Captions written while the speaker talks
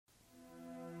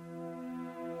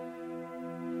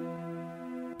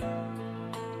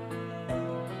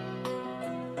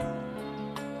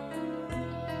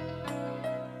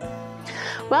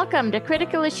Welcome to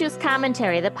Critical Issues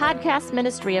Commentary, the podcast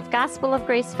ministry of Gospel of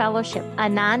Grace Fellowship, a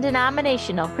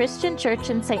non-denominational Christian church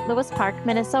in St. Louis Park,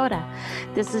 Minnesota.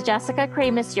 This is Jessica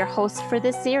Kramus, your host for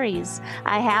this series.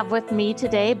 I have with me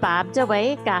today Bob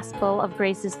DeWay, Gospel of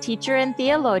Grace's teacher and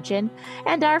theologian,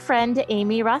 and our friend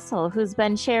Amy Russell, who's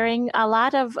been sharing a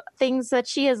lot of things that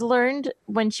she has learned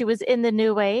when she was in the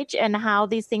New Age and how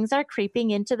these things are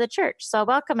creeping into the church. So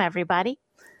welcome, everybody.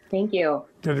 Thank you.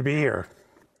 Good to be here.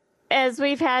 As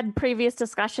we've had previous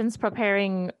discussions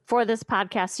preparing for this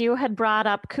podcast, you had brought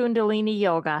up Kundalini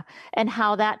yoga and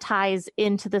how that ties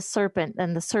into the serpent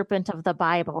and the serpent of the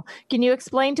Bible. Can you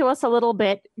explain to us a little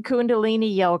bit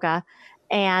Kundalini yoga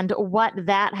and what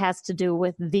that has to do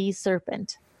with the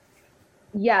serpent?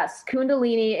 Yes,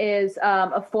 Kundalini is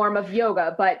a form of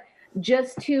yoga, but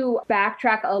just to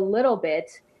backtrack a little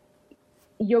bit,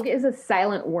 yoga is a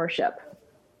silent worship.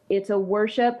 It's a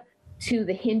worship to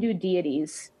the Hindu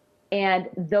deities. And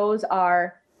those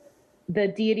are the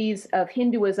deities of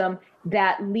Hinduism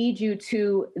that lead you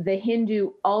to the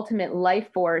Hindu ultimate life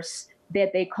force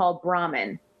that they call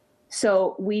Brahman.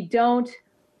 So we don't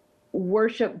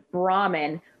worship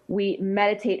Brahman. We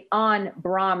meditate on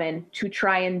Brahman to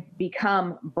try and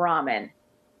become Brahman.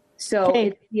 So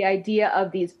It's the idea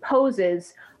of these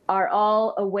poses are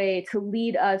all a way to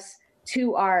lead us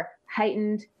to our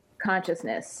heightened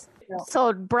consciousness.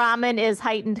 So Brahman is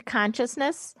heightened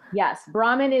consciousness? Yes,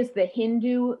 Brahman is the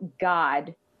Hindu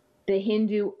god, the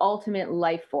Hindu ultimate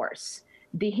life force.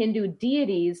 The Hindu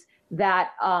deities that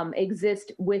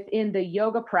exist within the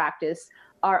yoga practice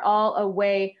are all a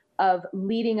way of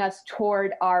leading us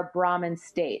toward our Brahman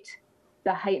state,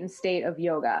 the heightened state of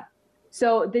yoga.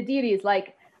 So the deities,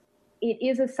 like, it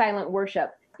is a silent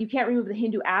worship. You can't remove the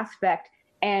Hindu aspect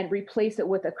and replace it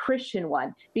with a Christian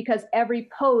one, because every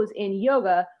pose in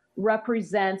yoga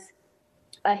represents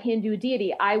a Hindu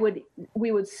deity.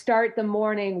 We would start the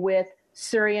morning with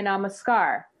Surya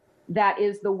Namaskar. That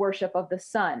is the worship of the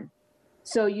sun.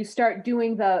 So you start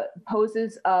doing the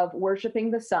poses of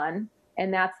worshiping the sun,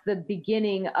 and that's the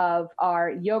beginning of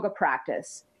our yoga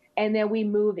practice. And then we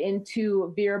move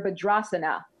into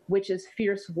Virabhadrasana, which is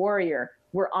fierce warrior.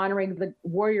 We're honoring the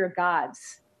warrior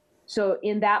gods. So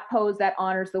in that pose, that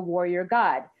honors the warrior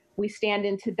god. We stand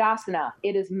in Tadasana.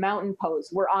 It is mountain pose.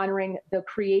 We're honoring the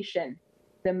creation,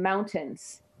 the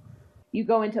mountains. You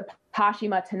go into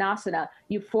Paschimottanasana.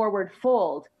 You forward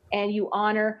fold, and you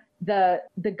honor the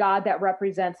god that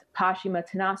represents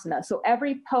Paschimottanasana. So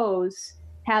every pose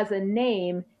has a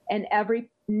name, and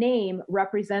every name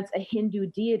represents a Hindu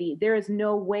deity. There is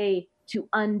no way to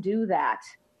undo that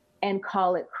and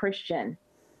call it Christian.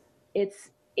 That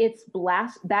is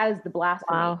the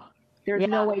blasphemy. Wow. There's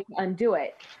no way to undo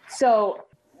it. So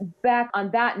back on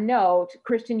that note,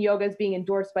 Christian yoga is being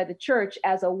endorsed by the church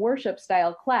as a worship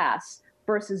style class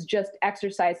versus just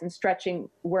exercise and stretching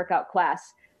workout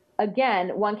class. Again,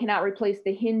 one cannot replace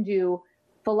the Hindu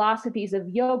philosophies of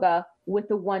yoga with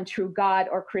the one true God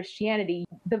or Christianity.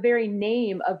 The very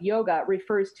name of yoga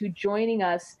refers to joining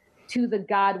us to the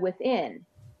God within.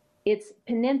 It's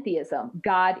panentheism.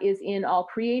 God is in all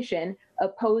creation,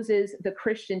 opposes the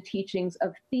Christian teachings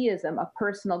of theism, a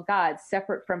personal God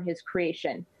separate from his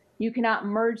creation. You cannot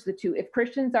merge the two. If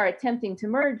Christians are attempting to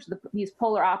merge these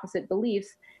polar opposite beliefs,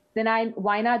 then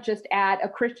why not just add a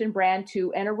Christian brand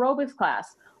to an aerobics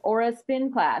class or a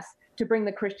spin class to bring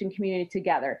the Christian community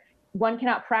together? One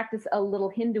cannot practice a little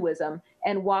Hinduism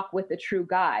and walk with the true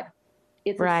God.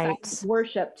 It's a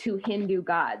worship to Hindu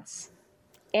gods.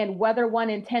 And whether one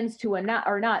intends to or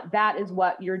not, that is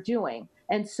what you're doing.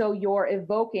 And so you're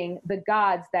evoking the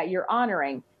gods that you're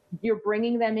honoring. You're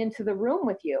bringing them into the room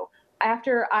with you.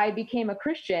 After I became a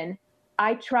Christian,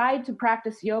 I tried to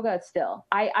practice yoga still.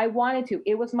 I wanted to.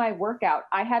 It was my workout.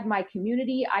 I had my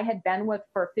community I had been with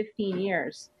for 15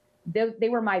 years. They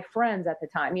were my friends at the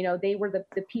time. You know, they were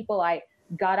the people I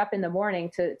got up in the morning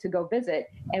to go visit,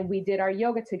 and we did our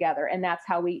yoga together. And that's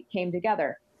how we came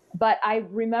together. But I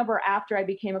remember after I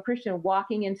became a Christian,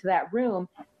 walking into that room,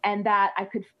 and that I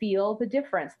could feel the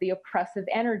difference, the oppressive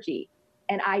energy.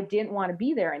 And I didn't want to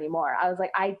be there anymore. I was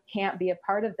like, I can't be a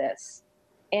part of this.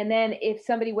 And then if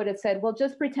somebody would have said, well,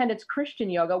 just pretend it's Christian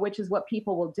yoga, which is what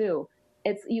people will do.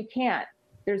 You can't.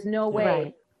 There's no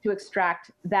way to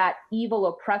extract that evil,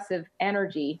 oppressive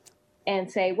energy and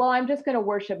say, well, I'm just going to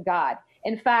worship God.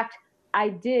 In fact, I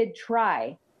did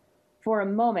try. For a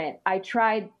moment, I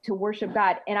tried to worship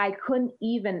God, and I couldn't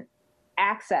even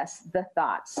access the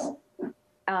thoughts.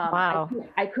 Wow.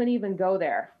 I couldn't even go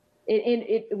there.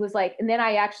 It was like, and then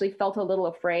I actually felt a little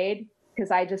afraid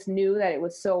because I just knew that it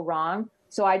was so wrong.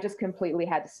 So I just completely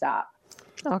had to stop.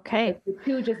 Okay. The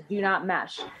two just do not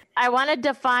mesh. I want to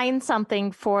define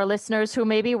something for listeners who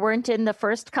maybe weren't in the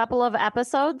first couple of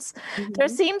episodes. Mm-hmm. There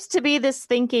seems to be this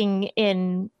thinking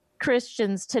in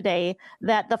Christians today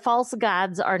that the false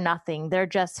gods are nothing. They're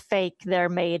just fake. They're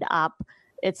made up.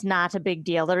 It's not a big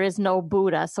deal. There is no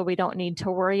Buddha, so we don't need to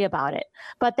worry about it.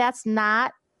 But that's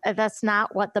not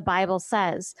what the Bible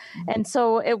says. And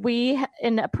so we,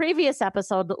 in a previous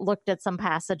episode, looked at some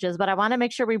passages, but I want to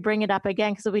make sure we bring it up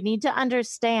again because we need to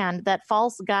understand that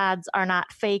false gods are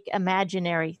not fake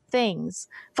imaginary things.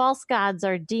 False gods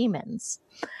are demons.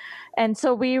 And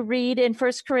so we read in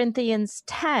 1 Corinthians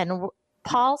 10,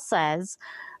 Paul says,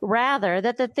 rather,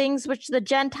 that the things which the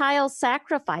Gentiles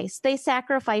sacrifice, they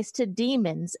sacrifice to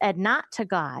demons and not to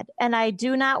God. And I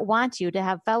do not want you to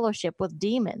have fellowship with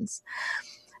demons.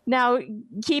 Now,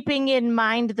 keeping in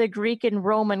mind the Greek and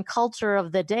Roman culture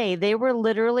of the day, they were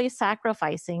literally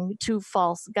sacrificing to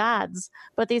false gods.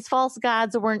 But these false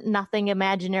gods weren't nothing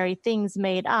imaginary things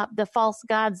made up. The false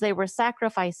gods they were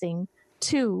sacrificing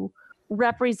to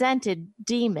represented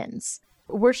demons.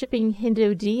 Worshipping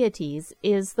Hindu deities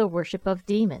is the worship of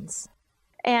demons.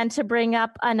 And to bring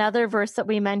up another verse that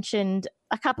we mentioned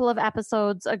a couple of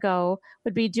episodes ago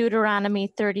would be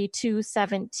Deuteronomy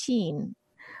 32:17.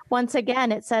 Once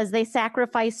again, it says they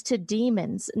sacrifice to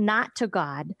demons, not to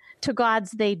God, to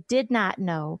gods they did not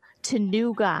know, to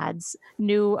new gods,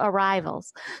 new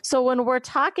arrivals. So when we're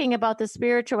talking about the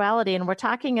spirituality and we're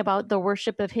talking about the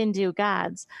worship of Hindu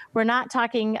gods, we're not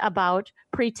talking about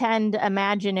pretend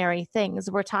imaginary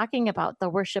things. We're talking about the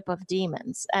worship of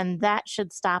demons, and that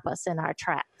should stop us in our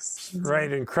tracks.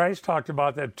 Right, and Christ talked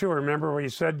about that too. Remember when he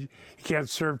said you can't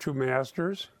serve two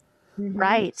masters?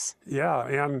 Right. Yeah,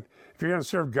 and if you're going to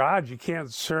serve God, you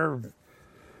can't serve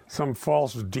some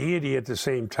false deity at the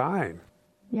same time.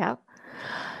 Yeah.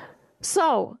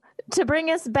 So to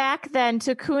bring us back then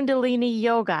to Kundalini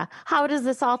yoga, how does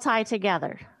this all tie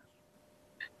together?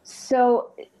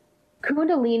 So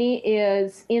Kundalini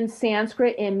is, in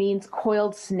Sanskrit, it means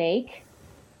coiled snake.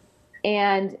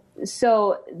 And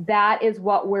so that is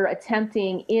what we're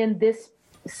attempting in this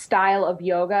style of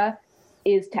yoga,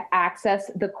 is to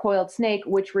access the coiled snake,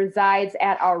 which resides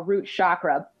at our root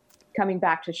chakra. Coming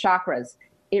back to chakras,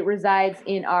 it resides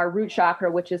in our root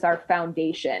chakra, which is our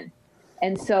foundation.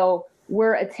 And so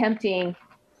we're attempting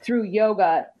through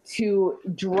yoga to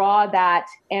draw that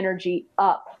energy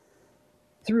up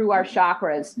through our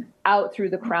chakras, out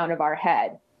through the crown of our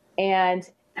head. And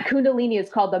Kundalini is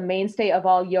called the mainstay of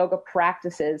all yoga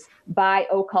practices by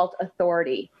occult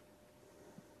authority.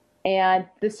 And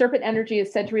the serpent energy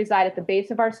is said to reside at the base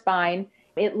of our spine.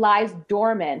 It lies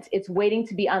dormant. It's waiting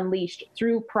to be unleashed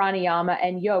through pranayama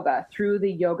and yoga, through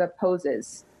the yoga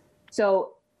poses.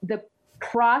 So the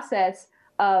process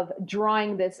of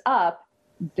drawing this up,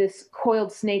 this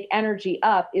coiled snake energy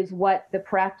up, is what the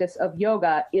practice of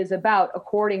yoga is about,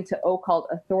 according to occult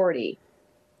authority.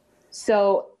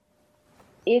 So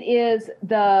it is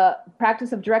the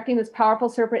practice of directing this powerful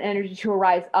serpent energy to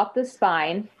arise up the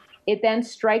spine. It then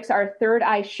strikes our third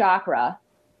eye chakra.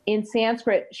 In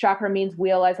Sanskrit, chakra means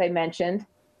wheel, as I mentioned,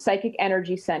 psychic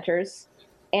energy centers.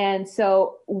 And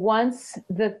so once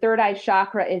the third eye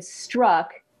chakra is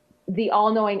struck, the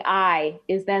all-knowing eye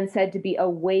is then said to be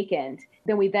awakened.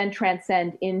 Then we then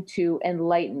transcend into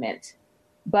enlightenment.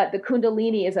 But the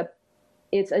Kundalini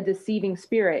it's a deceiving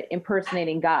spirit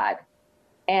impersonating God.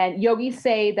 And yogis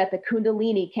say that the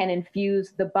Kundalini can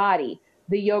infuse the body.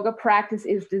 The yoga practice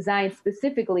is designed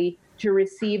specifically to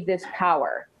receive this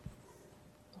power.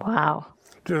 Wow.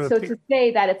 So to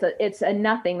say that it's a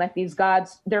nothing, like these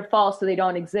gods, they're false, so they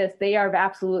don't exist, they are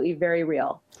absolutely very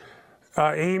real.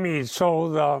 Amy,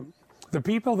 so the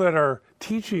people that are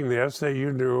teaching this that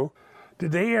you knew,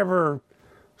 did they ever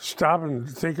stop and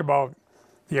think about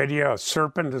the idea of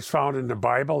serpent is found in the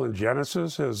Bible in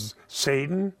Genesis as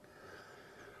Satan?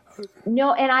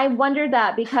 No, and I wondered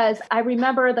that because I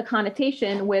remember the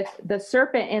connotation with the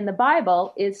serpent in the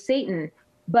Bible is Satan,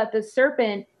 but the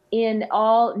serpent in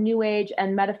all New Age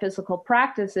and metaphysical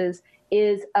practices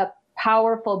is a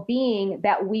powerful being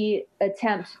that we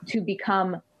attempt to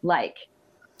become like.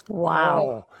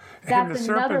 Wow. And the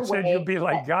serpent said you'd be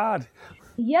like God.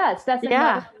 Yes, that's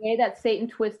another way that Satan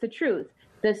twists the truth.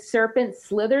 The serpent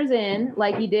slithers in,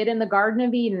 like he did in the Garden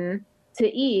of Eden, to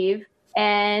Eve,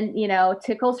 and,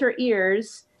 tickles her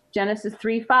ears. Genesis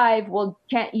 3:5, well,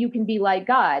 you can be like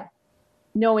God,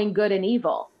 knowing good and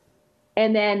evil.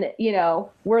 And then,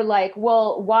 we're like,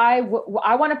 well, why?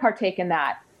 I want to partake in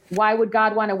that. Why would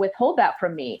God want to withhold that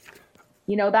from me?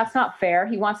 That's not fair.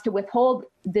 He wants to withhold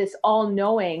this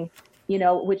all-knowing,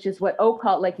 which is what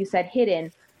occult, like you said,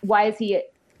 hidden. Why is he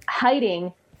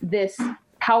hiding this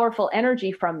powerful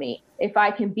energy from me. If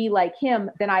I can be like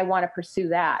him, then I want to pursue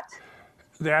that.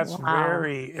 That's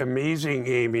very amazing,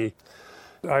 Amy.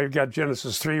 I've got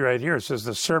Genesis 3 right here. It says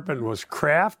the serpent was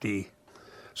crafty.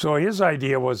 So his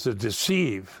idea was to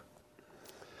deceive.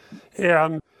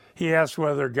 And he asked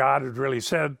whether God had really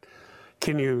said,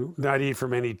 can you not eat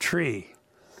from any tree?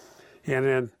 And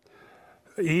then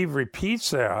Eve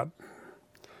repeats that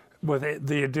with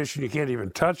the addition, you can't even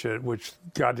touch it, which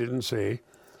God didn't say.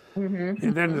 Mm-hmm.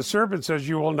 And then the serpent says,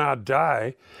 you will not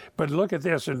die. But look at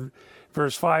this in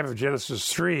verse 5 of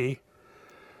Genesis 3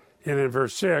 and in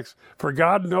verse 6. For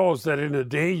God knows that in the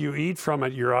day you eat from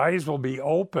it, your eyes will be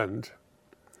opened.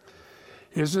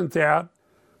 Isn't that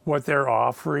what they're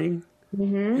offering?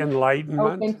 Mm-hmm.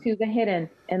 Enlightenment. Open to the hidden,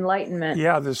 enlightenment.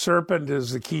 Yeah, the serpent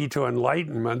is the key to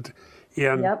enlightenment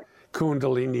in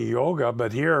Kundalini yoga.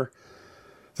 But here,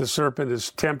 the serpent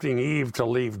is tempting Eve to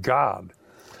leave God.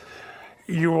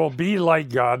 You will be like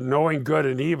God, knowing good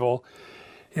and evil.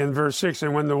 In verse 6,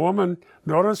 and when the woman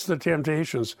noticed the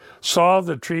temptations, saw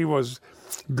the tree was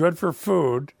good for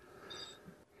food,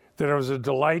 that it was a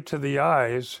delight to the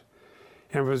eyes,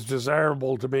 and was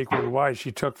desirable to make one wise,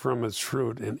 she took from its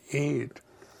fruit and ate.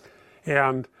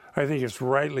 And I think it's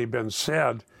rightly been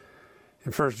said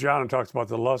in 1 John, it talks about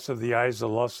the lust of the eyes, the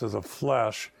lust of the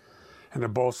flesh, and the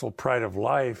boastful pride of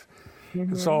life.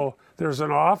 Mm-hmm. And so there's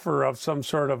an offer of some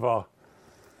sort of a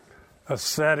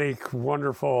aesthetic,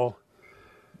 wonderful,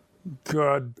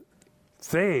 good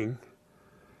thing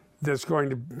that's going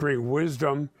to bring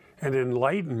wisdom and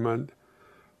enlightenment,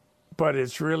 but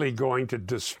it's really going to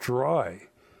destroy.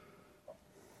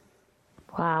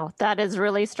 Wow, that is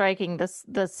really striking.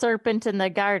 The serpent in the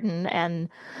garden and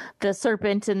the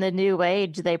serpent in the new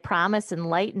age, they promise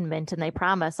enlightenment and they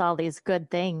promise all these good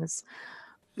things.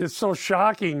 It's so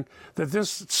shocking that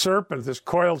this serpent, this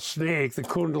coiled snake, the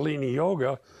Kundalini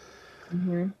yoga,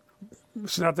 mm-hmm.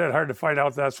 It's not that hard to find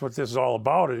out that's what this is all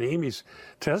about, and Amy's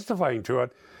testifying to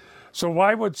it. So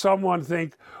why would someone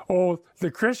think, oh,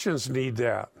 the Christians need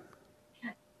that?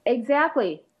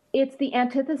 Exactly. It's the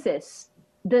antithesis.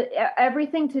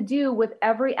 Everything to do with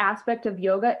every aspect of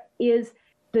yoga is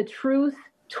the truth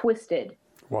twisted.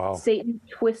 Wow. Satan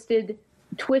twists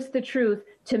the truth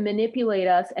to manipulate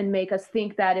us and make us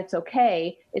think that it's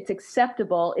okay, it's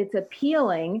acceptable, it's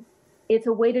appealing, it's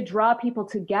a way to draw people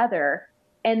together.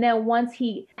 And then once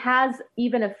he has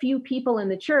even a few people in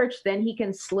the church, then he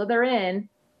can slither in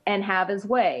and have his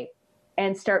way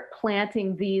and start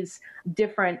planting these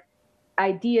different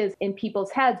ideas in people's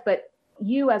heads. But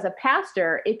you as a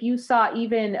pastor, if you saw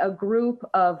even a group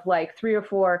of like 3 or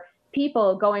 4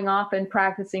 people going off and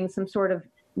practicing some sort of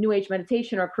New Age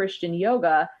meditation or Christian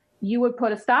yoga, you would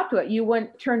put a stop to it. You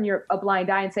wouldn't turn a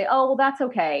blind eye and say, oh, well, that's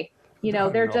okay. You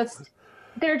know, they're just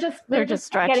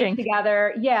stretching. Getting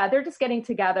together. Yeah, they're just getting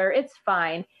together. It's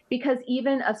fine, because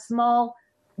even a small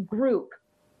group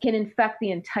can infect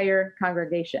the entire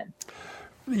congregation.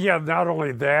 Yeah, not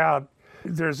only that,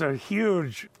 there's a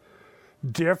huge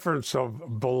difference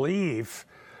of belief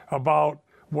about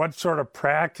what sort of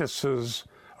practices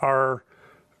are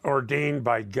ordained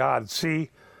by God. See,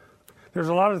 there's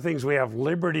a lot of things we have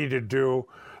liberty to do,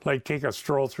 like take a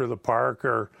stroll through the park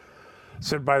or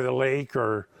sit by the lake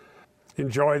or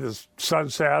enjoy the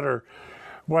sunset or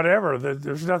whatever.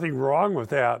 There's nothing wrong with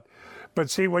that. But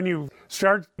see, when you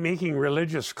start making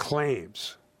religious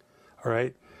claims, all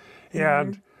right,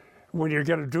 and when you're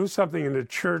going to do something in the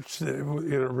church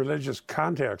in a religious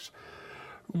context,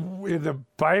 in the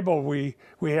Bible we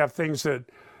have things that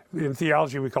in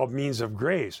theology we call means of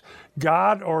grace.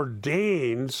 God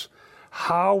ordains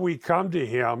how we come to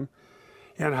him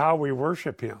and how we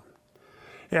worship him.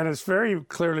 And it's very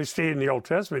clearly stated in the Old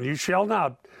Testament, you shall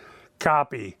not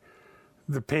copy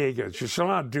the pagans. You shall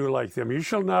not do like them. You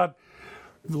shall not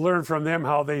learn from them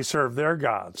how they serve their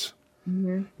gods.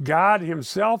 Mm-hmm. God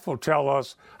himself will tell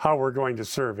us how we're going to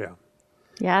serve him.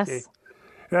 Yes. Okay?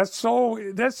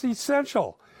 That's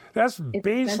essential. That's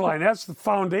baseline. Essential. That's the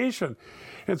foundation.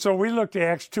 And so we looked at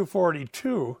Acts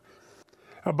 2:42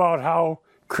 about how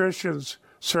Christians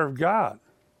serve God,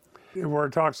 where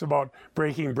it talks about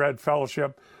breaking bread,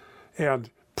 fellowship, and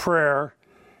prayer,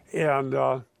 and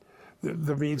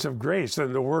the means of grace.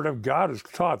 And the Word of God is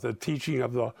taught, the teaching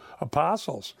of the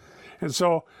apostles. And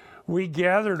so we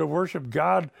gather to worship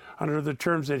God under the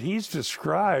terms that he's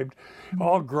described,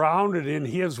 all grounded in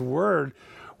his Word,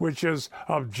 which is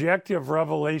objective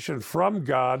revelation from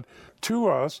God to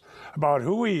us about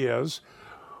who he is,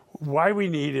 why we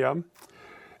need him,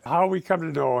 how we come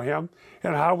to know him,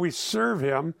 and how we serve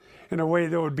him in a way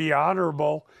that would be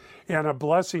honorable and a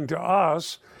blessing to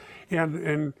us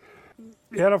and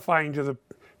edifying to the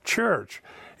church.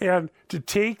 And to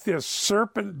take this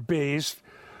serpent-based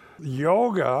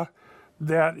yoga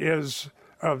that is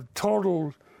a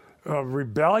total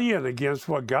rebellion against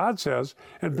what God says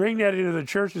and bring that into the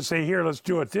church and say, here, let's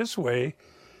do it this way.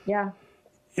 Yeah.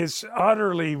 It's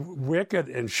utterly wicked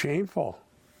and shameful.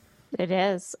 It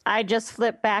is. I just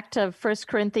flipped back to 1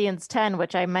 Corinthians 10,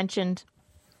 which I mentioned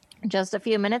just a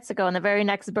few minutes ago. In the very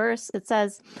next verse, it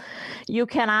says, you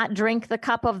cannot drink the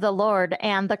cup of the Lord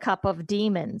and the cup of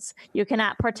demons. You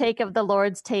cannot partake of the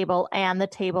Lord's table and the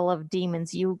table of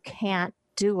demons. You can't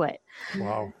do it.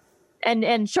 Wow.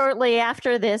 And shortly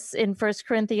after this, in 1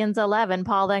 Corinthians 11,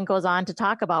 Paul then goes on to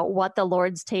talk about what the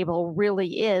Lord's table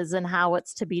really is and how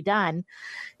it's to be done.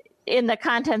 In the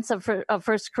contents of 1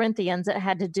 Corinthians, it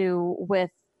had to do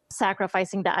with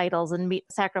sacrificing to idols and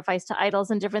sacrifice to idols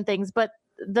and different things. But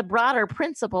the broader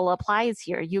principle applies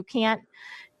here. You can't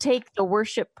take the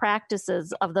worship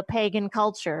practices of the pagan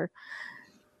culture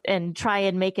and try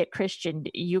and make it Christian.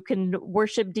 You can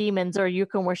worship demons or you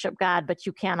can worship God, but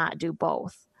you cannot do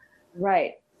both.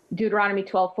 Right. Deuteronomy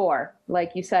 12:4,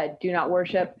 like you said, do not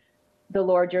worship the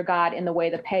Lord your God in the way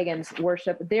the pagans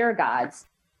worship their gods.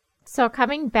 So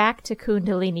coming back to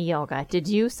Kundalini yoga, did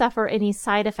you suffer any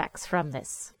side effects from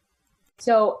this?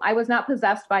 So I was not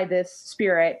possessed by this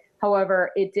spirit.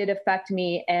 However, it did affect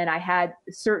me and I had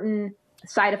certain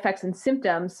side effects and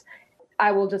symptoms.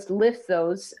 I will just list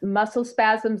those: muscle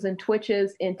spasms and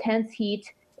twitches, intense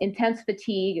heat, intense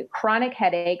fatigue, chronic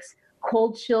headaches,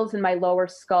 cold chills in my lower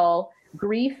skull,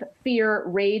 grief, fear,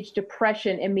 rage,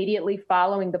 depression immediately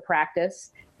following the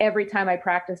practice, every time I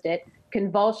practiced it,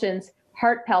 convulsions,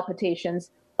 heart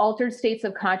palpitations, altered states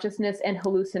of consciousness, and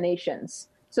hallucinations.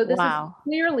 So this is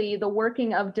clearly the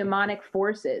working of demonic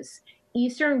forces.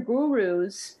 Eastern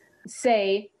gurus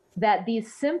say that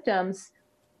these symptoms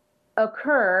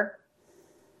occur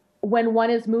when one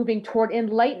is moving toward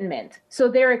enlightenment. So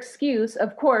their excuse,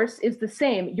 of course, is the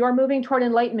same. You're moving toward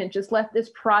enlightenment. Just let this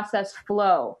process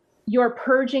flow. You're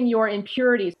purging your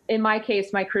impurities. In my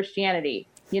case, my Christianity.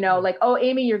 Like, oh,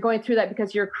 Amy, you're going through that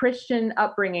because your Christian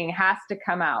upbringing has to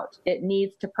come out. It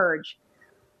needs to purge.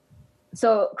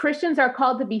 So Christians are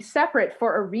called to be separate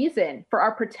for a reason, for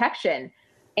our protection.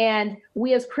 And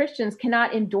we as Christians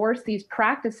cannot endorse these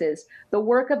practices. The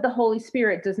work of the Holy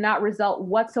Spirit does not result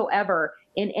whatsoever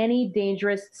in any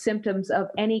dangerous symptoms of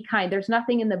any kind. There's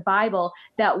nothing in the Bible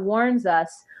that warns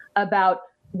us about,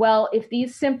 well, if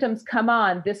these symptoms come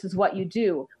on, this is what you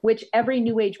do, which every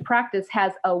New Age practice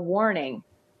has a warning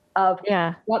of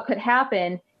what could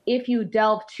happen if you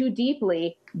delve too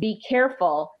deeply. Be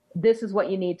careful. This is what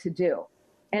you need to do.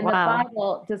 And the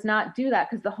Bible does not do that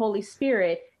because the Holy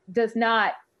Spirit does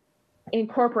not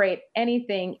incorporate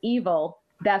anything evil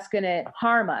that's going to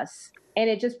harm us. And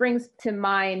it just brings to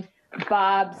mind,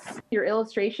 Bob's, your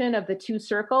illustration of the two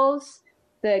circles,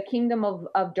 the kingdom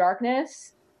of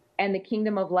darkness and the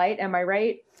kingdom of light. Am I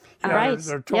right? Yeah, right.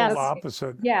 They're total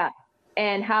opposite. Yeah.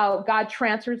 And how God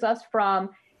transfers us from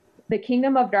the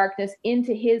kingdom of darkness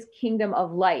into his kingdom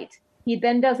of light. He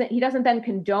doesn't then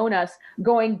condone us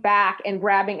going back and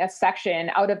grabbing a section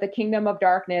out of the kingdom of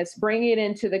darkness, bringing it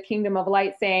into the kingdom of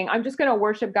light, saying, I'm just going to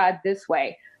worship God this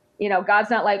way. God's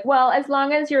not like, well, as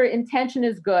long as your intention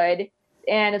is good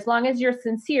and as long as you're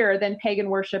sincere, then pagan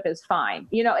worship is fine.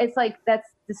 It's like, that's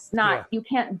just not, you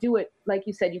can't do it. Like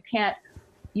you said, you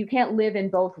can't live in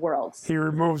both worlds. He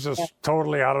removes us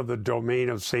totally out of the domain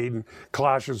of Satan.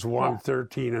 Colossians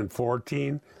 1:13 and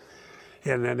 14.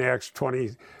 And then Acts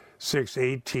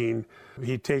 26:18,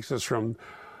 he takes us from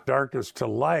darkness to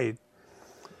light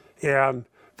and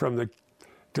from the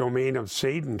domain of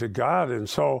Satan to God. And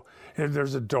so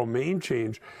there's a domain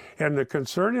change. And the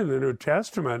concern in the New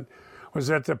Testament was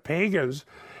that the pagans,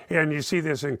 and you see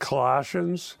this in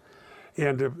Colossians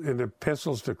and in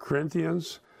epistles to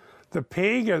Corinthians, the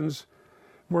pagans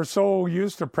were so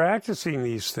used to practicing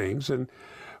these things. And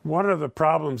one of the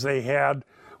problems they had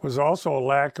was also a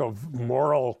lack of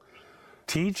moral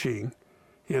teaching.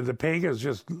 And the pagans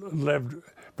just lived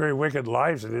very wicked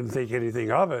lives and didn't think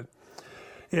anything of it.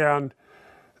 And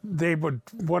they would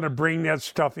want to bring that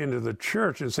stuff into the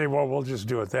church and say, well, we'll just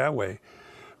do it that way.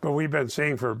 But we've been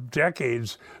saying for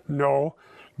decades, no,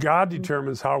 God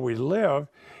determines how we live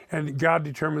and God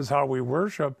determines how we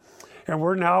worship. And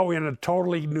we're now in a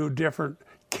totally new, different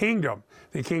kingdom,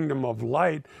 the kingdom of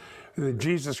light.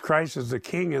 Jesus Christ is the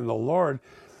King and the Lord.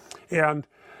 And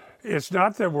it's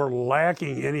not that we're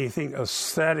lacking anything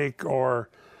aesthetic or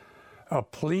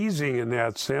pleasing in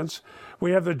that sense.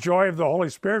 We have the joy of the Holy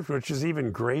Spirit, which is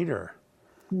even greater.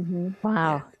 Mm-hmm.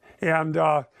 Wow. And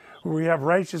we have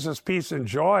righteousness, peace, and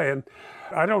joy. And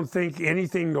I don't think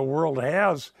anything the world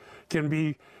has can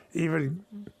be even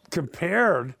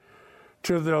compared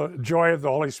to the joy of the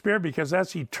Holy Spirit, because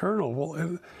that's eternal.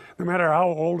 Well, no matter how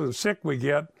old and sick we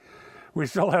get, we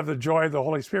still have the joy of the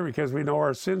Holy Spirit because we know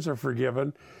our sins are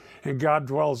forgiven and God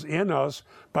dwells in us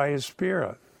by his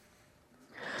Spirit.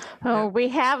 Oh, we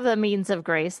have the means of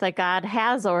grace that God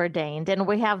has ordained, and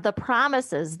we have the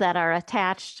promises that are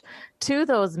attached to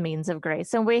those means of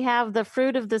grace. And we have the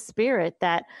fruit of the Spirit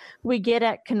that we get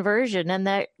at conversion and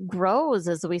that grows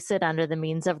as we sit under the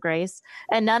means of grace.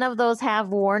 And none of those have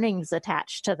warnings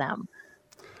attached to them.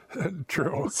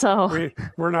 True. So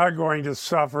we're not going to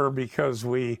suffer because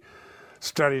we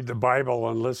studied the Bible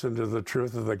and listened to the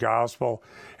truth of the gospel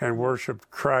and worshiped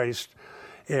Christ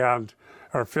and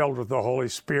are filled with the Holy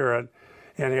Spirit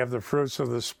and have the fruits of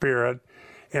the Spirit,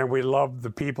 and we love the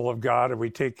people of God and we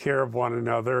take care of one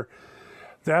another.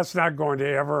 That's not going to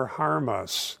ever harm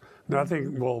us.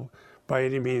 Nothing will by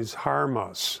any means harm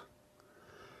us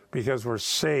because we're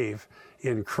safe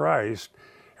in Christ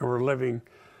and we're living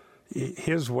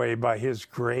his way by his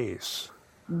grace.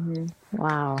 Mm-hmm.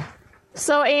 Wow.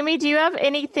 So, Amy, do you have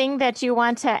anything that you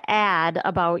want to add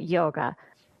about yoga?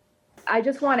 I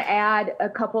just want to add a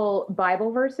couple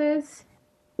Bible verses.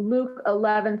 Luke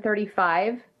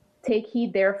 11:35. Take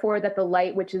heed, therefore, that the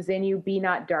light which is in you be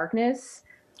not darkness.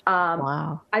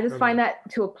 Wow. I just find that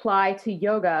to apply to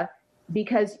yoga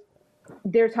because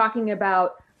they're talking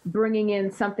about bringing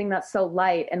in something that's so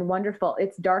light and wonderful.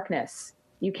 It's darkness.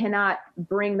 You cannot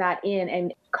bring that in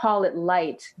and call it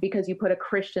light because you put a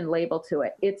Christian label to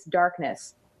it. It's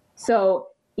darkness. So,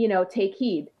 take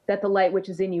heed that the light which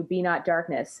is in you be not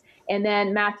darkness. And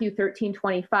then Matthew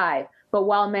 13:25. But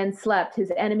while men slept,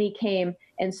 his enemy came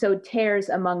and sowed tares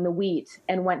among the wheat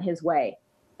and went his way.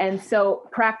 And so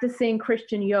practicing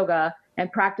Christian yoga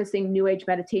and practicing New Age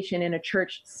meditation in a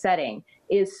church setting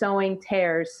is sowing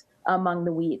tares among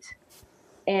the wheat.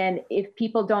 And if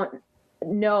people don't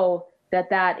know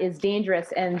that is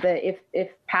dangerous, and if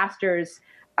pastors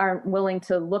aren't willing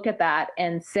to look at that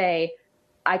and say,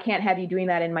 I can't have you doing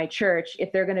that in my church,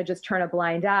 if they're going to just turn a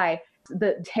blind eye,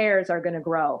 the tares are going to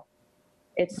grow.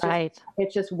 It's just, right.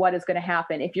 It's just what is going to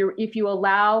happen. If you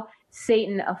allow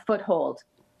Satan a foothold,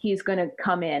 he's going to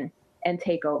come in and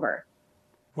take over.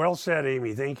 Well said,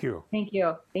 Amy. Thank you. Thank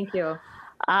you. Thank you.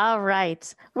 All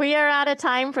right. We are out of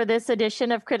time for this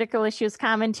edition of Critical Issues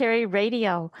Commentary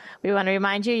Radio. We want to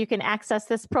remind you can access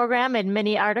this program and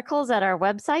many articles at our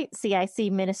website,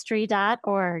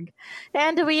 cicministry.org.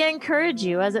 And we encourage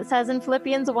you, as it says in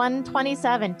Philippians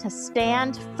 1:27, to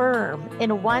stand firm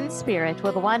in one spirit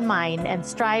with one mind and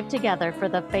strive together for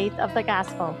the faith of the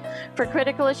gospel. For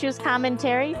Critical Issues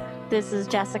Commentary, this is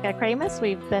Jessica Kramus.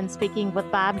 We've been speaking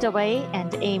with Bob DeWay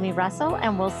and Amy Russell,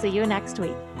 and we'll see you next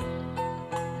week.